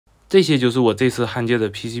这些就是我这次焊接的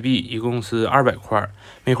PCB， 一共是200块，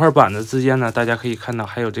每块板子之间呢，大家可以看到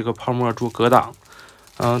还有这个泡沫做隔挡。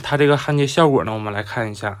它这个焊接效果呢，我们来看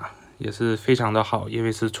一下，也是非常的好，因为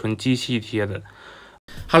是纯机器贴的。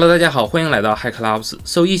Hello， 大家好，欢迎来到 HiClubs。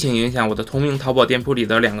受疫情影响，我的同名淘宝店铺里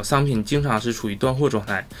的2个商品经常是处于断货状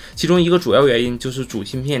态，其中一个主要原因就是主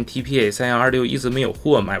芯片 TPA3126一直没有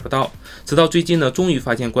货，买不到。直到最近呢，终于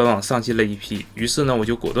发现官网上新了一批，于是呢，我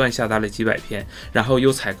就果断下单了几百片，然后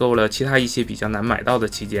又采购了其他一些比较难买到的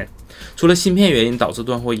器件。除了芯片原因导致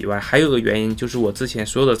断货以外，还有个原因就是我之前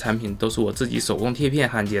所有的产品都是我自己手工贴片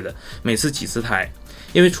焊接的，每次几十台。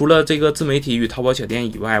因为除了这个自媒体与淘宝小店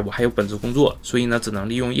以外，我还有本职工作，所以呢，只能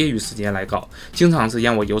利用业余时间来搞，经常是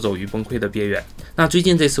让我游走于崩溃的边缘。那最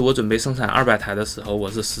近这次我准备生产200台的时候，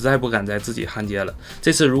我是实在不敢再自己焊接了。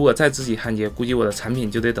这次如果再自己焊接，估计我的产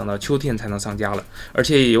品就得等到秋天才能上架了，而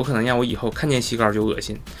且也有可能让我以后看见细膏就恶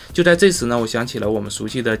心。就在这时呢，我想起了我们熟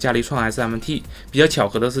悉的嘉立创 SMT， 比较巧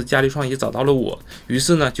合的是，嘉立创也找到了我，于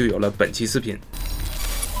是呢，就有了本期视频。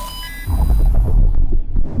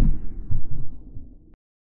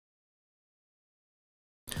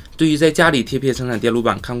对于在家里贴片生产电路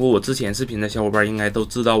板看过我之前视频的小伙伴应该都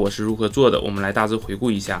知道我是如何做的，我们来大致回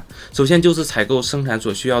顾一下。首先就是采购生产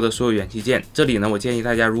所需要的所有元器件，这里呢我建议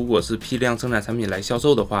大家如果是批量生产产品来销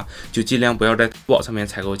售的话，就尽量不要在淘宝上面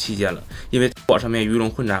采购器件了，因为淘宝上面鱼龙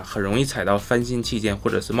混杂，很容易采到翻新器件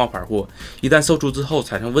或者是冒牌货，一旦售出之后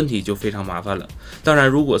产生问题就非常麻烦了。当然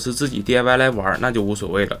如果是自己 DIY 来玩那就无所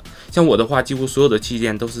谓了，像我的话几乎所有的器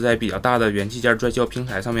件都是在比较大的元器件专销平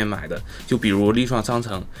台上面买的，就比如立创商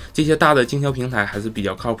城。这些大的经销平台还是比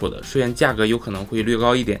较靠谱的，虽然价格有可能会略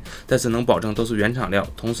高一点，但是能保证都是原厂料，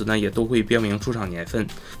同时呢也都会标明出厂年份。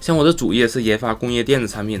像我的主业是研发工业电子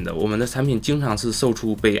产品的，我们的产品经常是售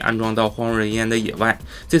出被安装到荒无人烟的野外，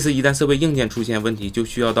这时一旦设备硬件出现问题，就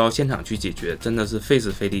需要到现场去解决，真的是费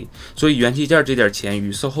时费力。所以元器件这点钱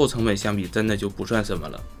与售后成本相比，真的就不算什么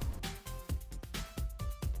了。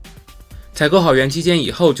采购好元器件以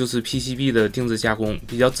后，就是 PCB 的定制加工，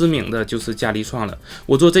比较知名的就是嘉立创了。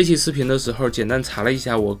我做这期视频的时候，简单查了一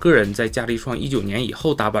下我个人在嘉立创19年以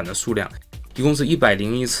后打板的数量，一共是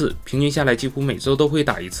101次，平均下来几乎每周都会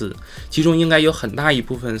打一次，其中应该有很大一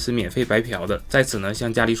部分是免费白嫖的，在此呢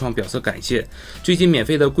向嘉立创表示感谢。最近免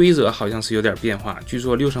费的规则好像是有点变化，据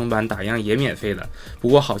说6成板打样也免费了，不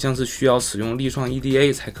过好像是需要使用立创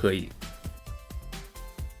EDA 才可以。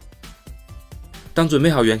当准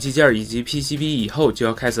备好元器件以及 PCB 以后，就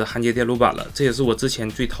要开始焊接电路板了，这也是我之前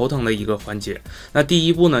最头疼的一个环节。那第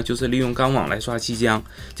一步呢，就是利用钢网来刷锡浆，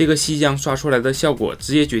这个锡浆刷出来的效果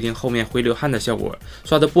直接决定后面回流焊的效果，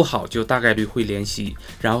刷的不好就大概率会连锡，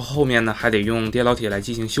然后后面呢还得用电烙铁来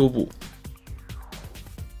进行修补。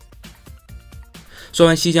刷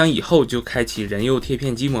完锡浆以后，就开启人肉贴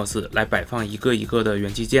片机模式来摆放一个一个的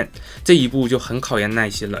元器件，这一步就很考验耐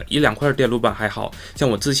心了。1-2块电路板还好，像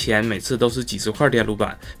我之前每次都是几十块电路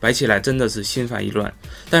板，摆起来真的是心烦意乱。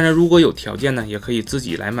当然如果有条件呢，也可以自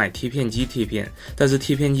己来买贴片机贴片，但是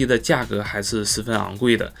贴片机的价格还是十分昂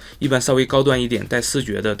贵的，一般稍微高端一点带视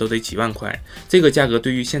觉的都得几万块，这个价格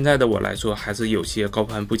对于现在的我来说还是有些高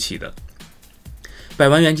攀不起的。摆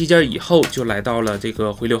完元器件以后，就来到了这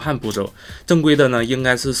个回流焊步骤。正规的呢，应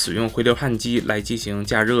该是使用回流焊机来进行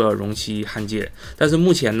加热、容漆、焊接。但是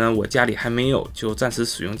目前呢，我家里还没有，就暂时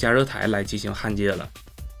使用加热台来进行焊接了。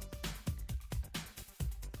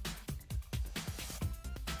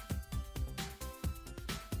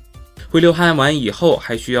回流焊完以后，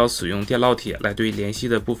还需要使用电烙铁来对联系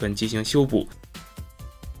的部分进行修补，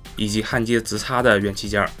以及焊接直插的元器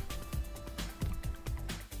件。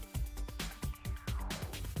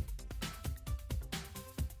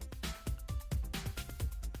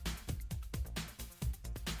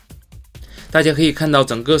大家可以看到，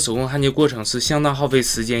整个手工焊接过程是相当耗费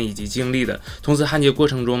时间以及精力的，同时焊接过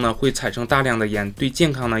程中呢会产生大量的烟，对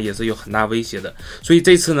健康呢也是有很大威胁的。所以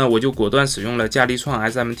这次呢我就果断使用了嘉立创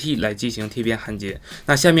SMT 来进行贴片焊接。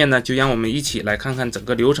那下面呢就让我们一起来看看整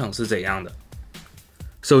个流程是怎样的。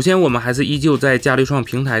首先我们还是依旧在嘉立创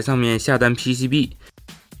平台上面下单 PCB。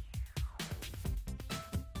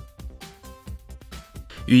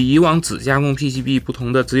与以往只加工 PCB 不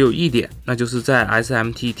同的只有一点，那就是在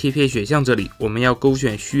SMT 贴片选项这里，我们要勾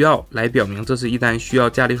选需要来表明这是一单需要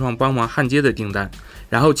嘉立创帮忙焊接的订单，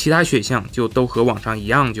然后其他选项就都和往常一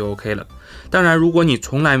样就 OK 了。当然如果你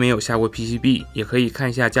从来没有下过 PCB， 也可以看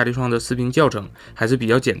一下嘉立创的视频教程，还是比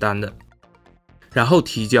较简单的。然后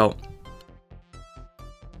提交。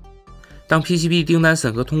当 PCB 订单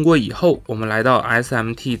审核通过以后，我们来到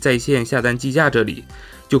SMT 在线下单计价这里，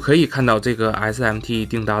就可以看到这个 SMT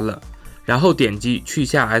订单了，然后点击去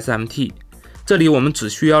下 SMT。这里我们只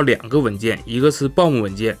需要2个文件，一个是报幕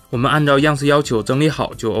文件，我们按照样式要求整理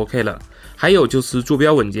好就 OK 了。还有就是坐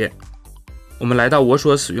标文件，我们来到我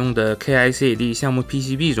所使用的 KICAD 项目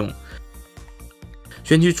PCB 中，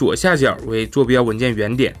选取左下角为坐标文件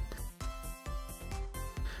原点，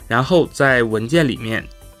然后在文件里面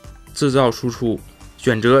制造输出，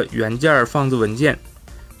选择原件放置文件，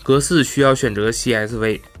格式需要选择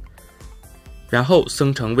CSV， 然后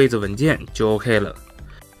生成位置文件就 OK 了。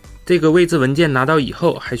这个位置文件拿到以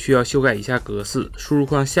后，还需要修改一下格式，输入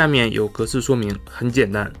框下面有格式说明，很简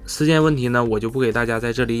单。时间问题呢，我就不给大家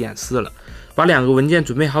在这里演示了。把2个文件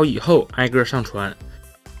准备好以后，挨个上传，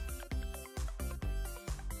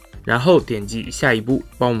然后点击下一步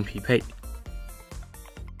报幕匹配。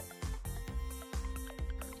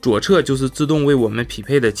左侧就是自动为我们匹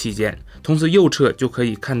配的器件，同时右侧就可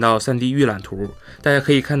以看到 3D 预览图。大家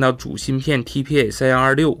可以看到主芯片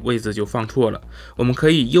TPA3126 位置就放错了，我们可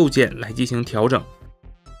以右键来进行调整。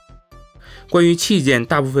关于器件，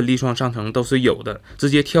大部分立创商城都是有的，直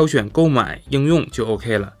接挑选购买应用就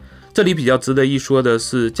OK 了。这里比较值得一说的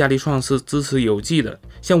是，嘉立创是支持邮寄的。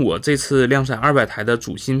像我这次量产200台的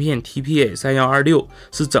主芯片 TPA3126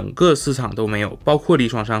 是整个市场都没有，包括立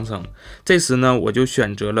创商城。这时呢，我就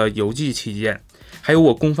选择了邮寄器件。还有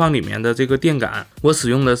我工坊里面的这个电感，我使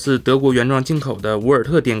用的是德国原装进口的沃尔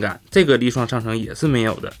特电感，这个立创商城也是没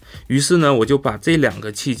有的。于是呢，我就把这2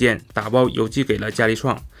个器件打包邮寄给了嘉立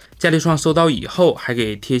创。嘉立创收到以后，还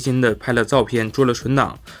给贴心的拍了照片，做了存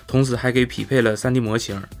档，同时还给匹配了 3D 模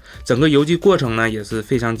型。整个邮寄过程呢也是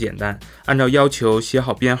非常简单，按照要求写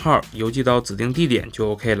好编号，邮寄到指定地点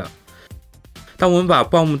就 OK 了。当我们把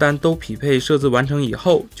报幕单都匹配设置完成以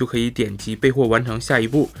后，就可以点击备货完成下一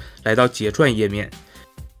步，来到结算页面。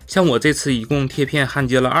像我这次一共贴片焊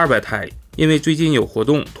接了200台，因为最近有活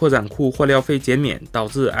动，拓展库货料费减免，导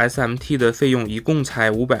致 SMT 的费用一共才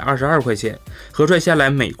522块钱，核算下来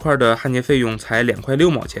每块的焊接费用才2块6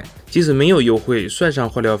毛钱。即使没有优惠，算上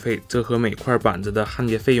货料费，折合每块板子的焊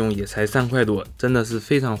接费用也才3块多，真的是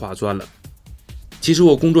非常划算了。其实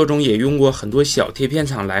我工作中也用过很多小贴片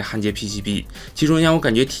厂来焊接 PCB， 其中让我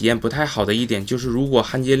感觉体验不太好的一点就是，如果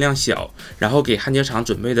焊接量小，然后给焊接厂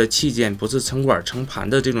准备的器件不是成管成盘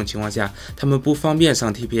的这种情况下，他们不方便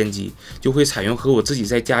上贴片机，就会采用和我自己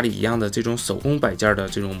在家里一样的这种手工摆件的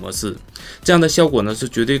这种模式。这样的效果呢是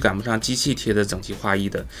绝对赶不上机器贴的整齐划一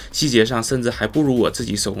的，细节上甚至还不如我自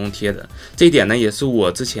己手工贴的。这一点呢也是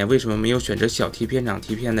我之前为什么没有选择小贴片厂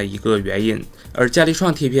贴片的一个原因。而嘉立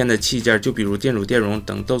创贴片的器件，就比如电阻、电容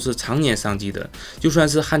等都是常年上机的，就算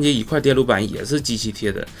是焊接一块电路板也是机器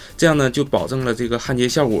贴的，这样呢就保证了这个焊接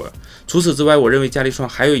效果。除此之外，我认为嘉立创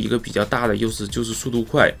还有一个比较大的优势就是速度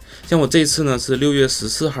快。像我这次呢是6月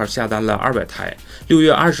14号下单了200台，6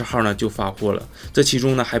月20号呢就发货了，这其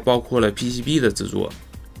中呢还包括了 PCB 的制作。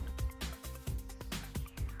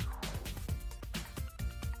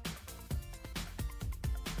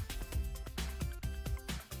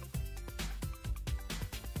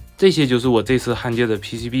这些就是我这次焊接的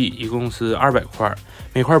PCB， 一共是200块，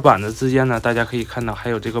每块板子之间呢，大家可以看到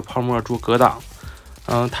还有这个泡沫做隔挡。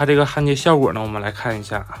它这个焊接效果呢，我们来看一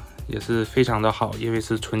下，也是非常的好，因为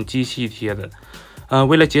是纯机器贴的。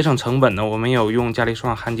为了节省成本呢，我没有用嘉立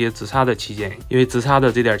创焊接直插的器件，因为直插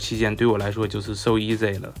的这点器件对我来说就是 so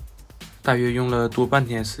easy 了。大约用了多半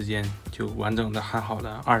天时间，就完整的焊好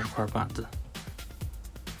了20块板子。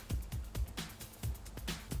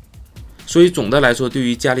所以总的来说，对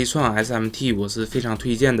于嘉立创 SMT 我是非常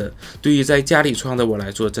推荐的。对于在家里创的我来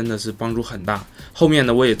说，真的是帮助很大。后面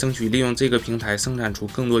呢，我也争取利用这个平台生产出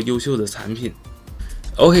更多优秀的产品。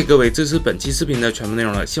OK， 各位，这是本期视频的全部内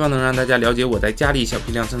容了。希望能让大家了解我在家里小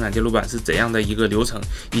批量生产电路板是怎样的一个流程，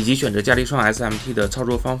以及选择嘉立创 SMT 的操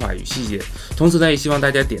作方法与细节。同时呢，也希望大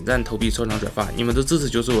家点赞、投币、收藏、转发，你们的支持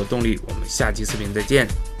就是我动力。我们下期视频再见，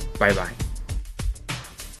拜拜。